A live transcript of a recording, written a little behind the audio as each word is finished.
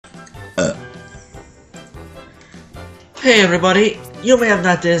Hey everybody, you may have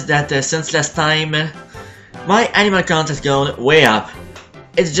noticed that since last time, my animal count has gone way up.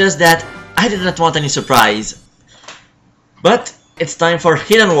 It's just that I did not want any surprise. But it's time for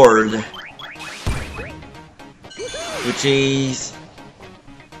Hidden World. Which is...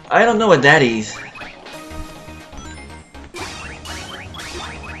 I don't know what that is.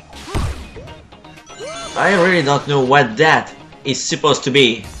 I really don't know what that is supposed to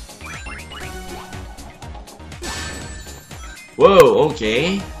be. Whoa,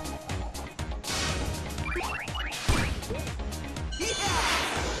 okay.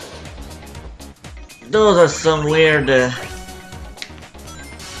 Those are some weird...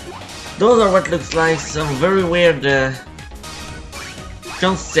 those are what looks like some very weird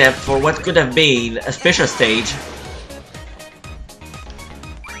concept for what could have been a special stage.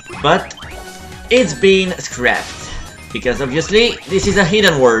 But it's been scrapped. Because obviously this is a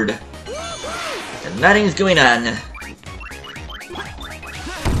hidden world. And nothing's going on.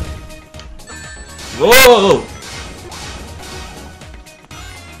 Whoa!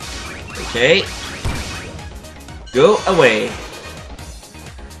 Okay. Go away.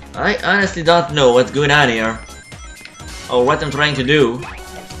 I honestly don't know what's going on here. Or what I'm trying to do.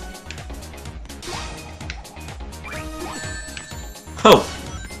 Oh!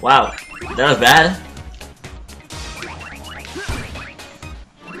 Wow. That was bad.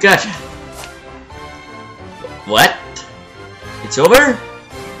 Gotcha. What? It's over?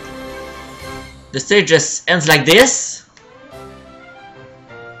 The stage just ends like this?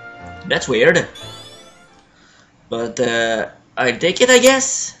 That's weird. But, I take it, I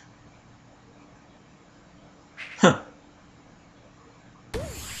guess? Huh.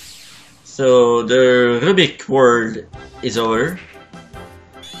 So, the Rubik world is over.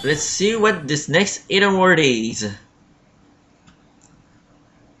 Let's see what this next hidden world is.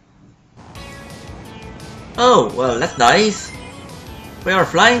 Oh, well, that's nice. We are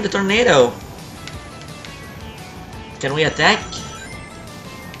flying the tornado. Can we attack?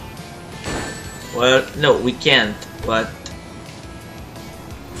 Well, no, we can't, but...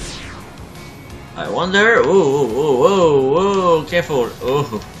 I wonder... Whoa, whoa, whoa, whoa, careful.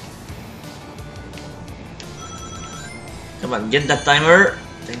 Oh. Come on, get that timer.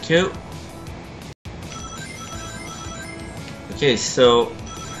 Thank you. Okay, so...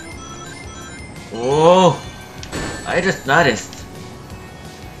 Whoa! I just noticed.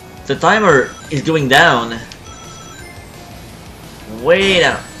 The timer is going down. Way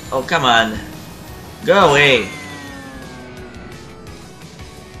down. Oh, come on. Go away.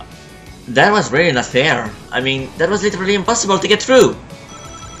 That was really not fair. I mean, that was literally impossible to get through.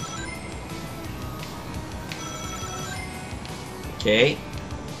 Okay.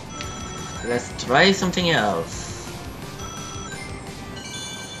 Let's try something else.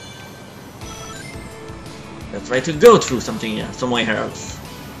 Let's try to go through something else, somewhere else.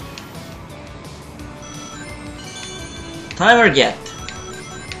 Timer get.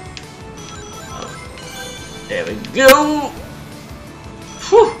 There we go!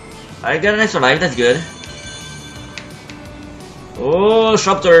 Whew! I got an extra life, that's good. Oh,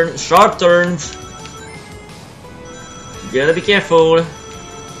 sharp turn, sharp turns! You gotta be careful.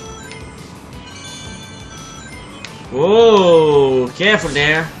 Whoa, careful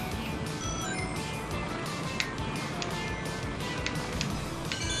there.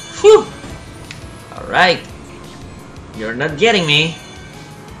 Whew! Alright. You're not getting me.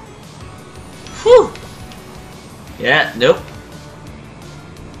 Whew! Yeah, nope.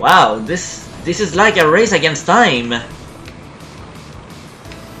 Wow, this is like a race against time.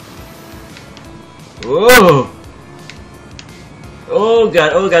 Whoa! Oh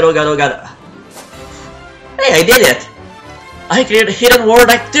god, oh god, oh god, oh god. Hey, I did it! I cleared Hidden World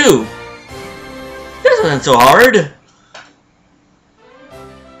Act 2! This wasn't so hard!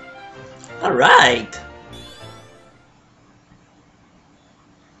 Alright!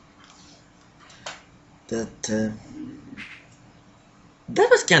 That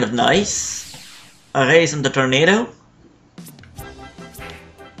was kind of nice. A race on the tornado.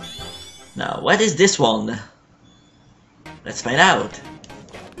 Now, what is this one? Let's find out.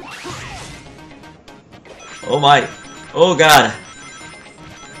 Oh my. Oh god.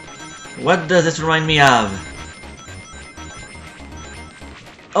 What does this remind me of?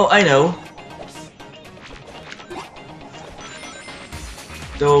 Oh, I know.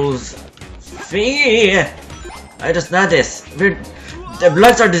 Those... I just noticed. The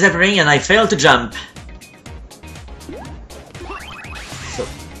blocks are disappearing and I failed to jump. So...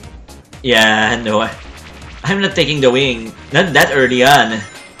 Yeah, no. I'm not taking the wing. Not that early on.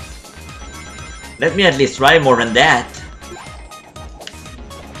 Let me at least try more than that.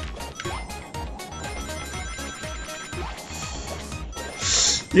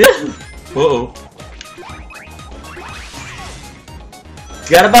 Yeah. Uh-oh.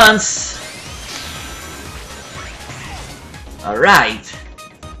 Got a bounce. Alright.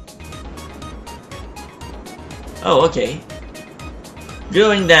 Oh, okay.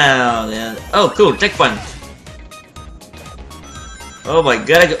 Going down and oh cool, checkpoint. Oh boy,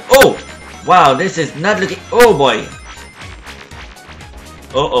 gotta go. Oh! Wow, this is not looking. Oh boy.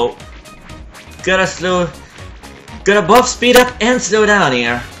 Uh-oh. Gotta both speed up and slow down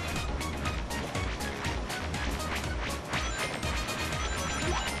here.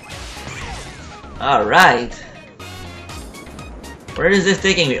 Alright. Where is this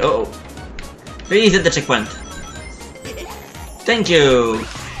taking me? Uh oh. Please hit the checkpoint. Thank you.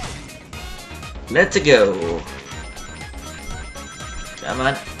 Let's go. Come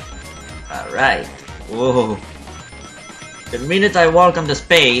on. Alright. Whoa. The minute I walk on the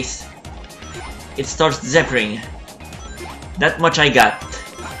space, it starts zepping. That much I got.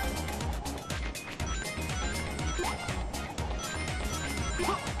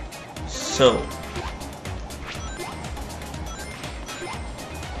 So.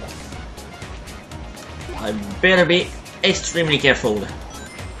 I better be extremely careful.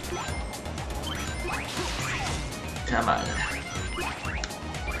 Come on.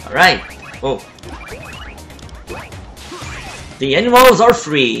 Alright. Oh. The animals are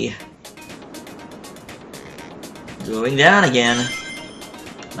free. Going down again.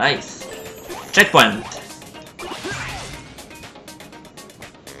 Nice. Checkpoint.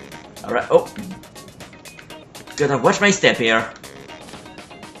 Alright. Oh. Gotta watch my step here.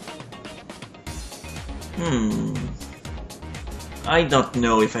 I don't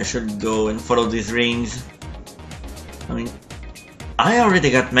know if I should go and follow these rings. I mean, I already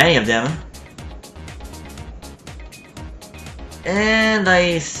got many of them. And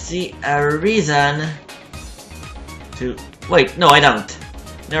I see a reason to... Wait, no I don't.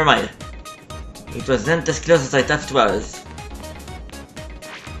 Never mind. It wasn't as close as I thought it was.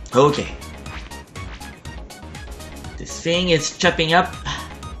 Okay. This thing is chopping up.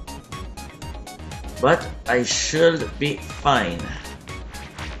 But I should be fine.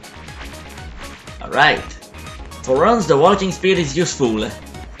 Alright. For runs, the walking speed is useful.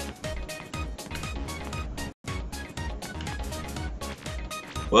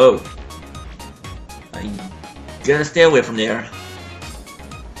 Whoa. I gotta stay away from there.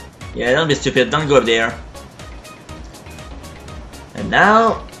 Yeah, don't be stupid, don't go up there. And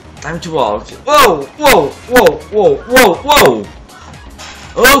now, time to walk. Whoa, whoa, whoa, whoa, whoa, whoa!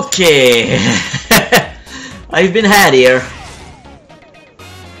 Okay. I've been had here.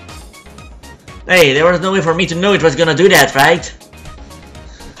 Hey, there was no way for me to know it was gonna do that, right?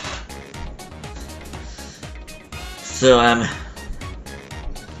 So, at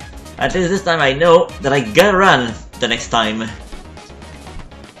least this time I know that I gotta run the next time.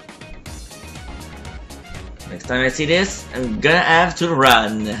 Next time I see this, I'm gonna have to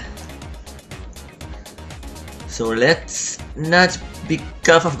run. So let's not be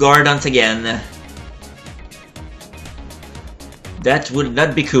caught off guard once again. That would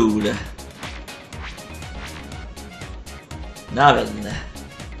not be cool. Now then.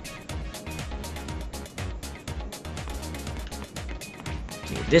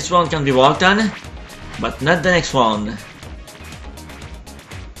 Okay, this one can be walked on, but not the next one.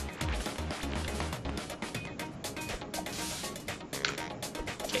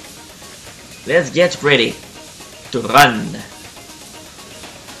 Okay. Let's get ready to run.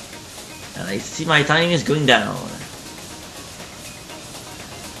 And I see my time is going down.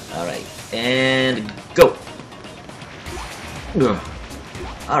 Alright, and go!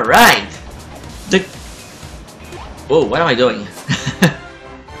 Alright! Oh, what am I doing?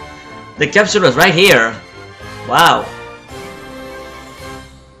 The capsule was right here! Wow!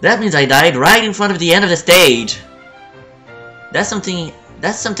 That means I died right in front of the end of the stage! That's something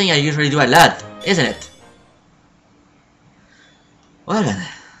I usually do a lot, isn't it? Well then.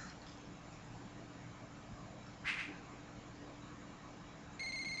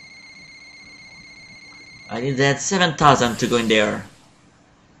 I need that 7,000 to go in there.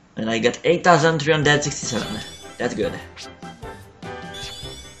 And I got 8,367. That's good.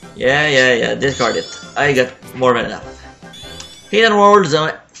 Yeah, discard it. I got more than enough. Hidden World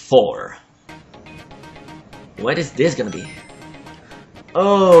Zone 4. What is this gonna be?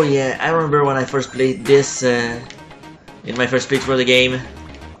 Oh yeah, I remember when I first played this in my first playthrough of the game.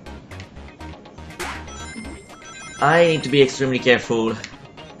 I need to be extremely careful.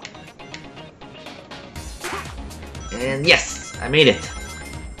 And yes, I made it.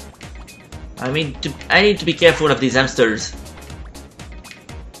 I need to be careful of these hamsters.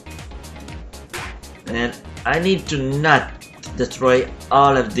 And I need to not destroy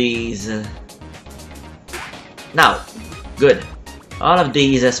all of these. Now, good. All of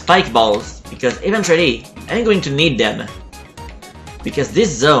these spike balls, because eventually I'm going to need them. Because this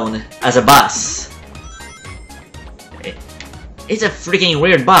zone has a boss. It's a freaking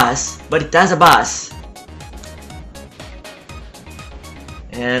weird boss, but it has a boss.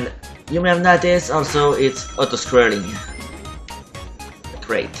 And you may have noticed also it's auto-scrolling.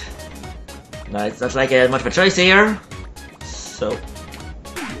 Great. Now it's not like I had much of a choice here. So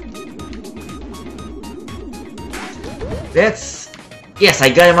let's... Yes, I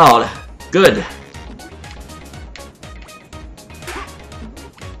got them all. Good.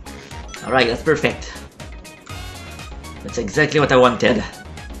 Alright, that's perfect. That's exactly what I wanted.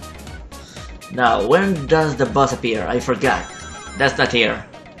 Now, when does the boss appear? I forgot. That's not here.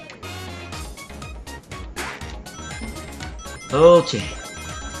 Okay.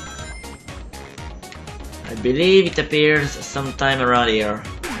 I believe it appears sometime around here.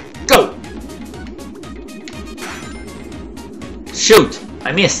 Go! Shoot!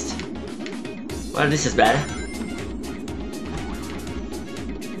 I missed! Well, this is bad.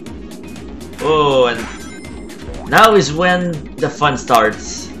 Oh, and now is when the fun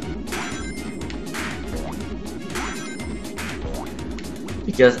starts.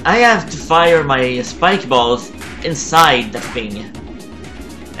 Because I have to fire my spike balls inside the thing.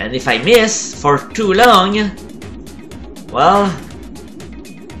 And if I miss for too long, well,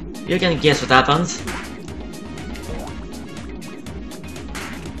 you can guess what happens.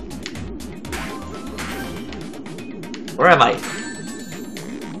 Where am I?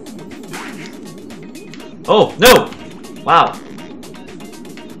 Oh, no! Wow.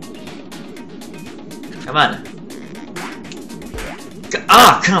 Come on.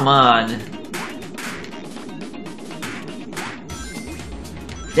 Ah, come on!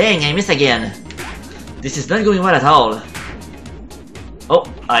 Dang, I missed again. This is not going well at all.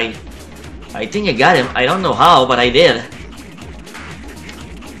 Oh, I think I got him. I don't know how, but I did.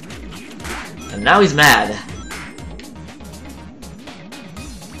 And now he's mad.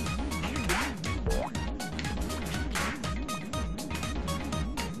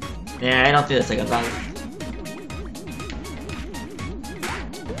 Yeah, I don't think that's a good value.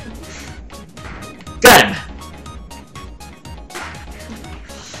 Got him!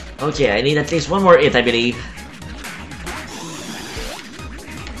 Okay, I need at least one more hit, I believe.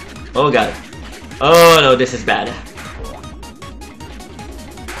 Oh god. Oh no, this is bad.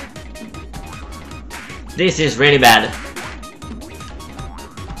 This is really bad.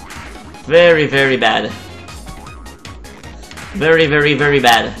 Very, very bad. Very, very, very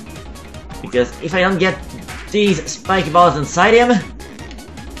bad. Because if I don't get these spike balls inside him,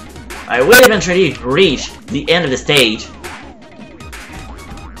 I will eventually reach the end of the stage.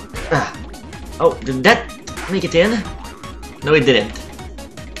 Ah. Oh, did that make it in? No, it didn't.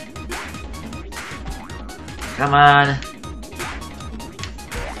 Come on.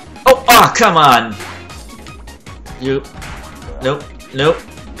 Oh, oh, come on! You... Nope, nope.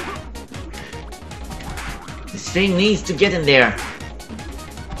 This thing needs to get in there.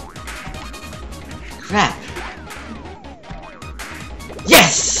 Crap.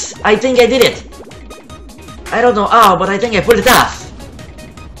 Yes! I think I did it! I don't know how, but I think I pulled it off.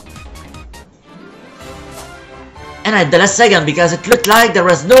 And at the last second, because it looked like there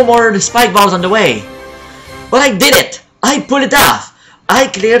was no more spike balls on the way. But I did it! I pulled it off! I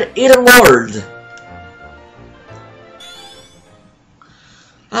cleared Eden World!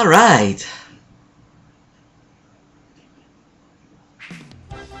 Alright.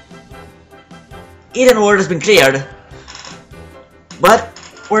 Eden World has been cleared. But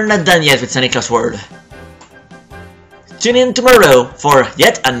we're not done yet with Sonic Lost World. Tune in tomorrow for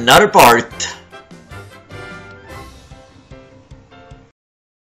yet another part.